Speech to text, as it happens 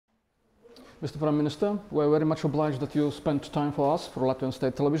Mr. Prime Minister. We're very much obliged that you spent time for us, for Latvian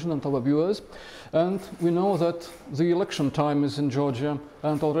State Television and our viewers. And we know that the election time is in Georgia,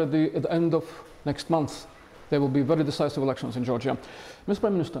 and already at the end of next month there will be very decisive elections in Georgia. Mr.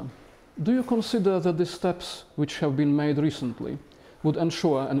 Prime Minister, do you consider that the steps which have been made recently would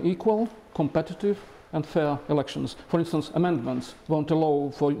ensure an equal, competitive and fair elections? For instance, amendments won't allow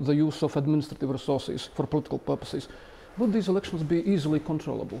for the use of administrative resources for political purposes. Would these elections be easily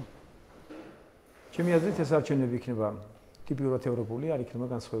controllable? ჩემი აზრით ეს არჩევნები იქნება ტიპიურად ევროპული, არ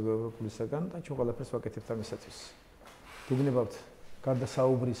იქნება განსხვავებული ევროპულისგან და ჩვენ ყველაფერს ვაკეთებთ ამისათვის. ვიგნებავთ გარდა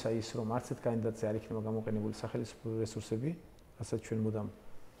საუბრისა ის, რომ არც ერთ კანდიდატზე არ იქნება გამოყენებული სახელმწიფო რესურსები, რასაც ჩვენ მუდამ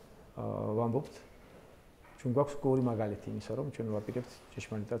ვამბობთ. ჩვენ გვაქვს ორი მაგალითი იმისა, რომ ჩვენ ვაპირებთ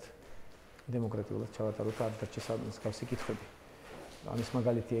ჭეშმარიტად დემოკრატიულად ჩავატაროთ არ დარჩეს მსგავსი კითხვები. ამის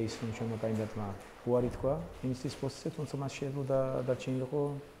მაგალითია ის, რომ ჩვენმა კანდიდატმა უარი თქვა მინისტრის პოსტზე, თუმცა მას შეეძლო დარჩენილიყო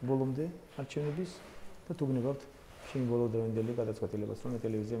ბოლომდე არჩევნების და თუ გნებავთ შენ ბოლოდროინდელი გადაწყვეტილებას, რომ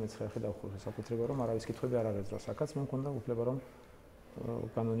ტელევიზია მეცხრე ხე დავხურე საკუთრება, რომ არავის კითხვები არ აღეძრა, საკაც მე მქონდა უფლება, რომ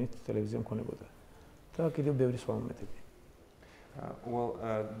კანონით ტელევიზია მქონებოდა და კიდევ ბევრი სხვა მომენტები.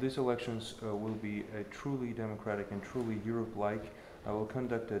 These elections will be truly democratic and truly Europe-like, well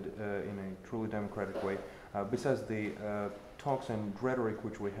conducted in a truly democratic way. Besides the talks and rhetoric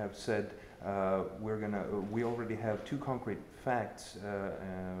which we have said, we already have two concrete facts,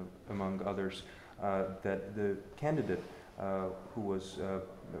 among others, that the candidate who was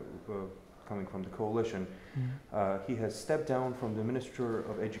coming from the coalition, he has stepped down from the Minister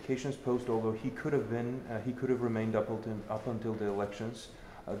of Education's post, although he could have remained up until the elections.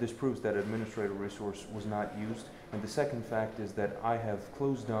 This proves that administrative resource was not used. And the second fact is that I have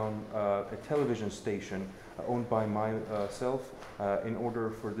closed down a television station owned by myself in order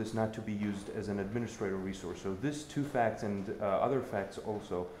for this not to be used as an administrative resource. So these two facts and other facts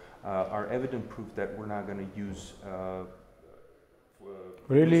also are evident proof that we're not going to use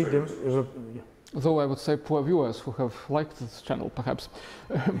really, though I would say poor viewers who have liked this channel, perhaps.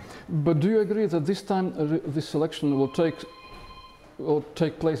 But do you agree that this time this election will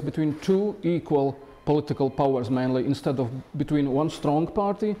take place between two equal political powers mainly, instead of between one strong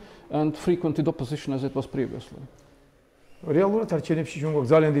party and frequented opposition as it was previously? რეალურად არჩევნებში ჩვენ გვაქვს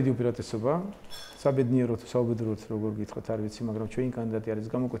ძალიან დიდი უპირატესობა. საბედნიეროდ, საუბედუროდ როგორ გითხოთ, არ ვიცი, მაგრამ ჩვენი კანდიდატი არის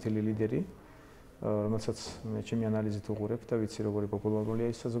გამოკვეთილი ლიდერი, რომელსაც მე ჩემი ანალიზით უყურებ და ვიცი როგორი პოპულარულია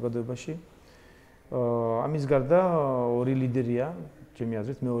ის საზოგადოებაში. ამის გარდა ორი ლიდერია, ჩემი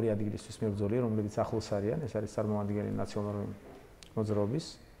აზრით, მეორე ადგილისთვის მებრძოლი, რომლებიც ახლოს არიან, ეს არის წარმომადგენელი ნაციონალური მოძრაობის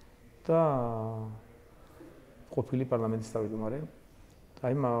და ყოფილი პარლამენტის თავმჯდომარე.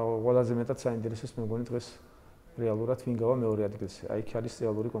 აი, ყველაზე მეტად საინტერესოს მე მგონი დღეს რეალურად ვინ გავა მეორე ადგილზე. აი, იქ არის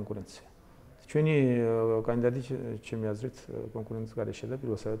რეალური კონკურენცია. ჩვენი კანდიდატი ჩემი აზრით კონკურენციის გარეშე და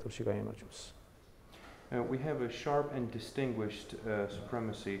პირველ ტურში გაიმარჯვებს. We have a sharp and distinguished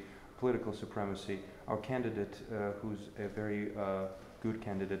supremacy, political supremacy. Our candidate, who's a very good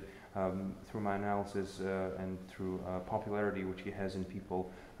candidate, through my analysis and through popularity which he has in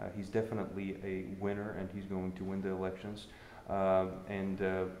people, he's definitely a winner and he's going to win the elections.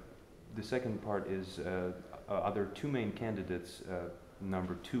 The second part is other two main candidates,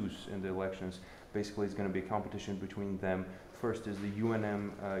 number twos in the elections. Basically, it's going to be a competition between them. First is the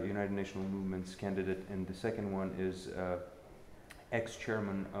UNM, United National Movement's candidate, and the second one is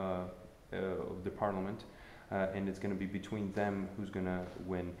ex-chairman of the parliament, and it's going to be between them who's going to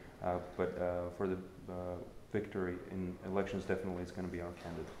win. But for the victory in elections, definitely it's going to be our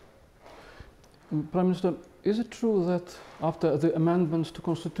candidate. Prime Minister, is it true that after the amendments to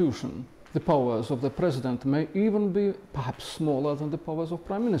Constitution, the powers of the President may even be perhaps smaller than the powers of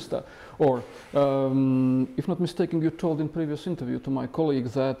Prime Minister? Or, if not mistaken, you told in previous interview to my colleague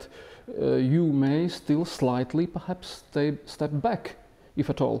that you may still slightly perhaps step back, if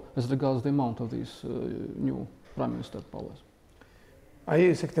at all, as regards the amount of these new Prime Minister powers.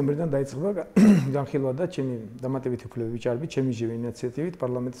 აი, სექტემბრიდან დაიწყება განხილვა და ჩემი დამატებითი უფლებები ვიჭარბი, ჩემი ჟივი ინიციატივით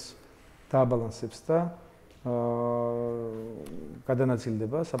პარლამენტს დააბალანსებს და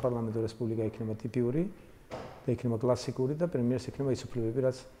გადანაწილდება საპარლამენტო რესპუბლიკა იქნება ტიპიური და იქნება კლასიკური და პრემიერს იქნება ის უფლებები,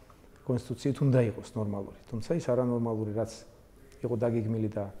 რაც კონსტიტუციით უნდა იყოს ნორმალური. თუმცა ის არანორმალური, რაც იყო დაგეგმილი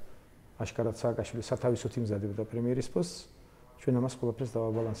და აშკარად სააკაშვილი სათავისოდ იმზადებდა პრემიერის პოსტს, ჩვენ ამას ყველაფერს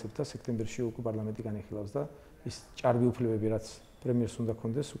დავაბალანსებთ და სექტემბერში უკვე პარლამენტი განიხილავს და ის ჭარბი უფლებები, რაც პრემიერს უნდა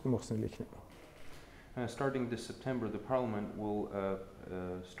ქონდეს, უკვე მოხსნილი იქნება. Starting this September, the Parliament will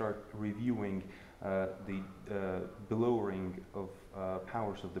start reviewing the lowering of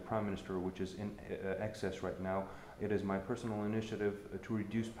powers of the Prime Minister, which is in excess right now. It is my personal initiative to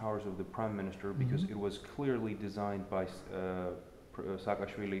reduce powers of the Prime Minister because it was clearly designed by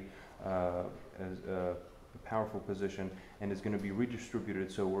Saakashvili as a powerful position and is going to be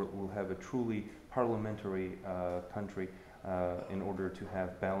redistributed, so we'll have a truly parliamentary country in order to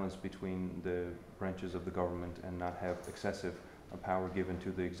have balance between the branches of the government and not have excessive power given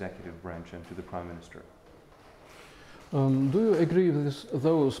to the executive branch and to the Prime Minister. Do you agree with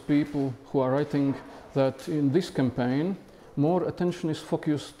those people who are writing that in this campaign more attention is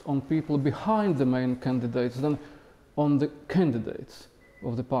focused on people behind the main candidates than on the candidates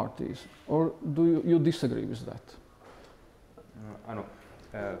of the parties? Or do you disagree with that? Ano,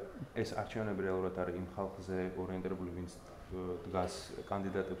 ეს არჩევნები რეალურად არის იმ ხალხზე ორიენტირებული, ვინც დგას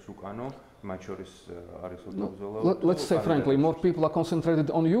კანდიდატებს უკანო, მათ შორის არის ოტავზოლა. Let's say frankly, more people are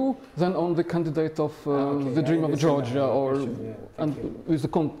concentrated on you than on the candidate of the Dream of Georgia, or and with the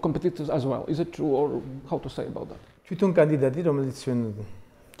competitors as well. Is it true, or how to say about that? თვითონ კანდიდატი, რომელიც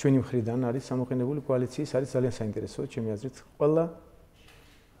ჩვენი მხრიდან არის სამოხენებული კოალიციის, არის ძალიან საინტერესო, ჩემი აზრით. ყველა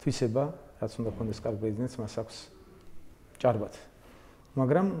თვისება, რაც უნდა ქონდეს კარგ პრეზიდენტს, მას აქვს ჭარბად.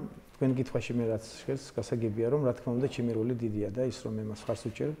 მაგრამ თქვენ კითხვაში მე რაც შეგს გასაგებია, რომ რა თქმა უნდა ჩემი როლი დიდია და ის რომ მე მას ხარს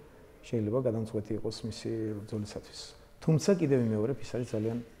უჭერ, შეიძლება გადამწყვეტი იყოს მისი ბრძოლისათვის. თუმცა კიდევ ვიმეორებ, ის არის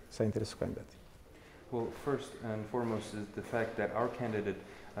ძალიან საინტერესო კანდიდატი. Well, first and foremost is the fact that our candidate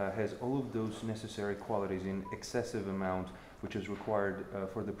has all of those necessary qualities in excessive amount, which is required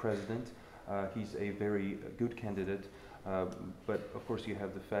for the president. He's a very good candidate, but of course you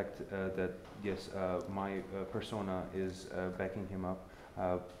have the fact that yes, my persona is backing him up,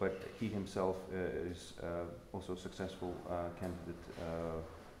 but he himself is also a successful candidate,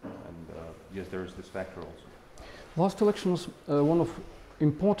 and yes, there is this factor also. Last elections, one of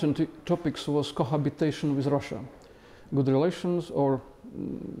important topics was cohabitation with Russia. Good relations or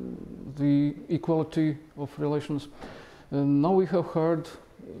the equality of relations. Now we have heard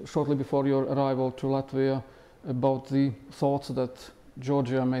shortly before your arrival to Latvia about the thoughts that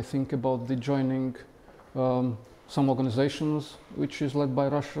Georgia may think about the joining some organizations which is led by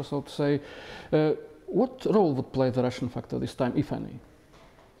Russia, so to say. What role would play the Russian factor this time, if any?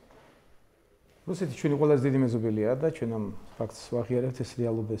 რუსეთი ჩვენი ყველაზე დიდი მეზობელია და ჩვენ ამ ფაქტს ვაღიარებთ, ეს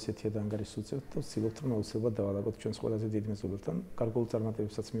რეალობა ესეთია და ანგარიშუცებთ და ვცდილობთ რომ აუცილებლად დავალაგოთ ჩვენს ყველაზე დიდ მეზობელთან. გარკვეულ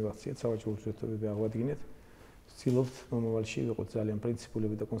წარმატებებსაც მივახციეთ, სავაჭრო ურთიერთობები აღვადგინეთ. ვცდილობთ მომავალში ვიყოთ ძალიან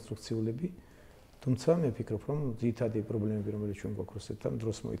პრინციპულები და კონსტრუქციულები. თუმცა მე ვფიქრობ, რომ ძირითადი პრობლემები, რომელიც ჩვენ გვაქვს რუსეთთან,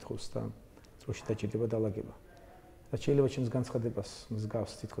 დროს მოითხოვს და დროში დაჭირდება დალაგება. და შეიძლება ჩემს განცხადებას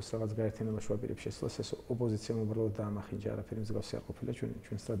მსგავს თითქოს რაღაც გაერთიანებაში ვაპირებ შესვლას, ეს ოპოზიციამ უბრალოდ დაამახინჯა, არაფერი მსგავსი არ ყოფილა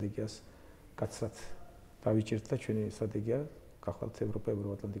ჩვენ სტრატეგიას კაცრად დავიჭერთ და ჩვენი სტრატეგია გახლავთ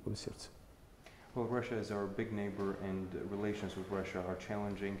ევროპა-ევროატლანტიკური სივრცე. Well, Russia is our big neighbor and relations with Russia are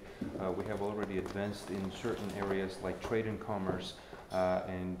challenging. We have already advanced in certain areas like trade and commerce,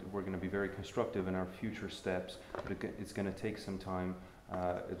 and we're going to be very constructive in our future steps, but it's going to take some time.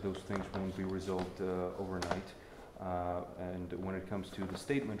 Those things won't be resolved overnight. And when it comes to the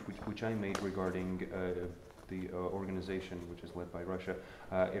statement which I made regarding the organization which is led by Russia,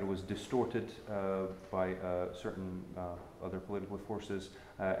 it was distorted by certain other political forces,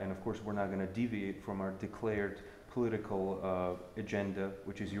 and of course we're not going to deviate from our declared political agenda,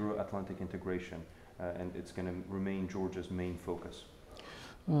 which is Euro-Atlantic integration, and it's going to remain Georgia's main focus.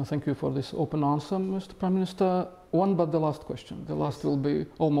 Thank you for this open answer, Mr. Prime Minister. One but the last question. The last will be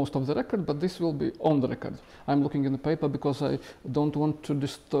almost off the record, but this will be on the record. I'm looking in the paper because I don't want to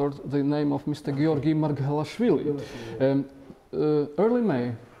disturb the name of Mr. Georgi Marghelashvili. Early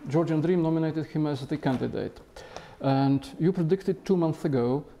May, Georgian Dream nominated him as the candidate. And you predicted 2 months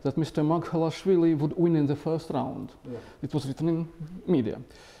ago that Mr. Marghelashvili would win in the first round. Yeah. It was written in media.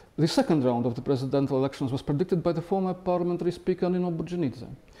 The second round of the presidential elections was predicted by the former parliamentary speaker Nino Budženidze,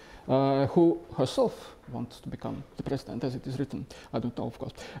 who herself wants to become the president, as it is written. I don't know, of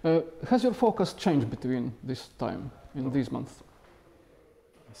course. Has your focus changed between this time, in these months?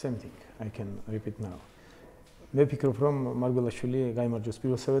 Same thing, I can repeat now. მე ვფიქრობ, რომ მარგველაშვილი გაიმარჯვოს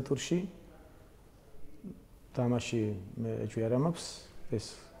პირველსავე ტურში. თამაში მე ეჭვი არ მაქვს,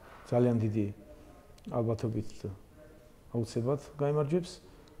 ეს ძალიან დიდი ალბათობით აუცილებლად გაიმარჯვებს.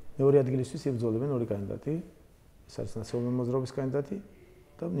 მეორე ადგილისთვის იბრძოლებენ ორი კანდიდატი, ეს არის ნაციონალური მოძრაობის კანდიდატი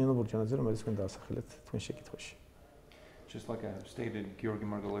და ნინო ბურჯანაძე, რომელიც თქვენ დაასახელეთ თქვენ შეკითხვაში. Just like I have stated, Georgi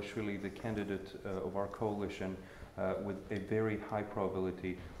Marghelashvili, the candidate of our coalition, with a very high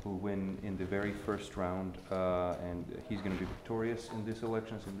probability will win in the very first round, and he's going to be victorious in these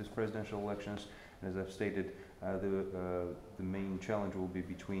elections, in these presidential elections. And as I've stated, the main challenge will be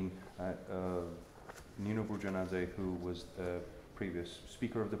between Nino Burjanadze, who was previous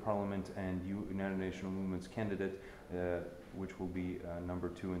Speaker of the Parliament, and United National Movement's candidate, which will be number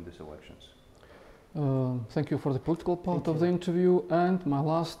 2 in these elections. Thank you for the political part of the interview, and my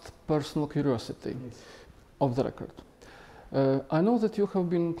last personal curiosity of the record. I know that you have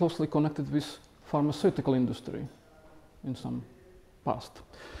been closely connected with pharmaceutical industry in some past.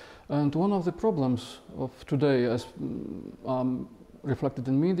 And one of the problems of today, as reflected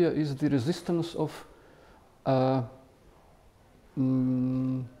in media, is the resistance of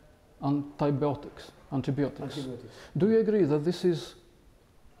antibiotics. Do you agree that this is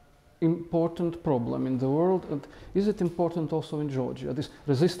important problem in the world, and is it important also in Georgia, this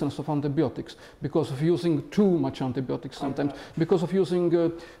resistance of antibiotics, because of using too much antibiotics sometimes, because of using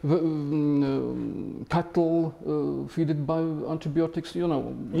cattle feeded by antibiotics, you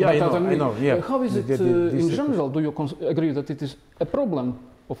know? Yeah, I know, yeah. How is it in general? Do you agree that it is a problem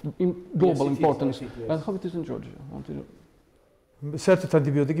of global importance, and how it is in Georgia? საერთოდ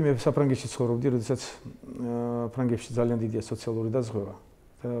ანტიბიოტიკი მე საფრანგეთში ცხოვრობდი, როდესაც ფრანგეთში ძალიან დიდია სოციალური დაზღვევა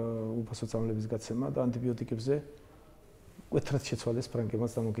და უფასო წამლების გაცემა და ანტიბიოტიკებზე მკვეთრად შეცვალეს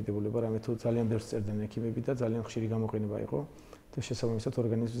ფრანგებმაც დამოკიდებულება, რამე თუ ძალიან ბევრს წერდნენ ექიმები და ძალიან ხშირი გამოყენება იყო და შესაბამისად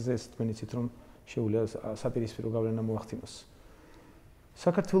ორგანიზმზე ეს თქვენ იცით რომ შეუძლია საპირისპირო გავლენა მოახდინოს.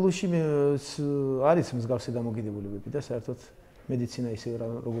 საქართველოში არის მსგავსი დამოკიდებულებები და საერთოდ მედიცინა ისე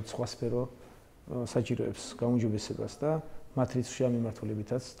როგორც სხვა სფერო საჭიროებს გაუმჯობესებას და მათ რიცხვში ამ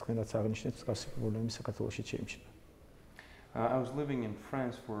მიმართულებითაც თქვენაც აღნიშნეთ მსგავსი პრობლემები საქართველოში შეიმჩნევა. I was living in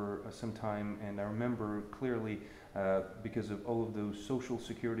France for some time, and I remember clearly because of all of those social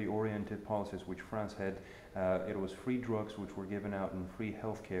security oriented policies which France had, it was free drugs which were given out and free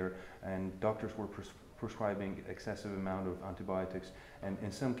healthcare, and doctors were prescribing excessive amount of antibiotics, and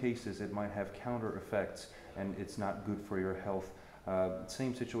in some cases it might have counter effects and it's not good for your health.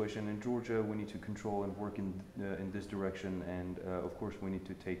 Same situation in Georgia. We need to control and work in this direction, and of course we need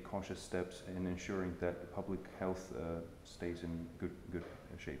to take cautious steps in ensuring that public health stays in good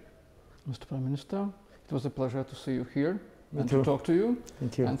shape. Mr. Prime Minister, it was a pleasure to see you here and to talk to you.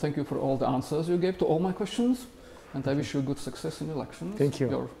 Thank you. And thank you for all the answers you gave to all my questions. And I wish you good success in elections. Thank you.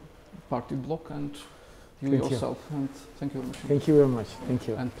 Your party bloc and you yourself. And thank you very much. Thank you very much. Thank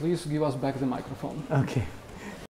you. And please give us back the microphone. Okay.